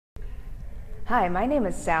Hi, my name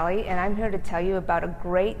is Sally, and I'm here to tell you about a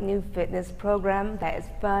great new fitness program that is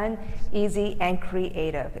fun, easy, and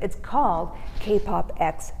creative. It's called K-Pop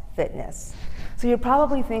X Fitness. So you're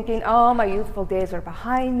probably thinking, oh, my youthful days are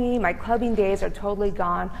behind me, my clubbing days are totally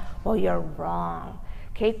gone. Well, you're wrong.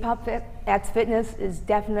 K-Pop X Fitness is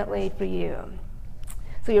definitely for you.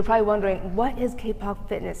 So you're probably wondering, what is K-Pop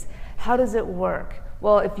Fitness? How does it work?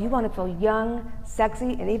 Well, if you want to feel young,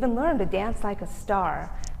 sexy, and even learn to dance like a star,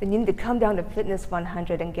 then you need to come down to Fitness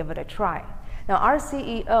 100 and give it a try. Now, our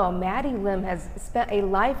CEO, Maddie Lim, has spent a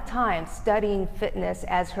lifetime studying fitness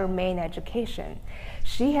as her main education.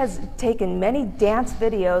 She has taken many dance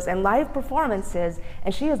videos and live performances,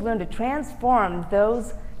 and she has learned to transform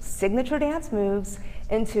those signature dance moves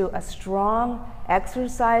into a strong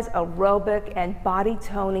exercise, aerobic, and body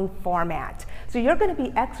toning format. So you're going to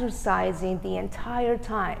be exercising the entire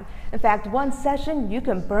time. In fact, one session, you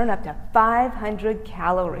can burn up to 500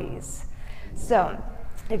 calories. So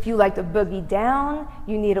if you like to boogie down,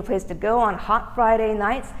 you need a place to go on hot Friday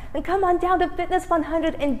nights, then come on down to Fitness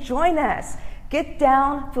 100 and join us. Get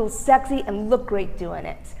down, feel sexy, and look great doing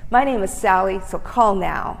it. My name is Sally, so call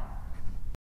now.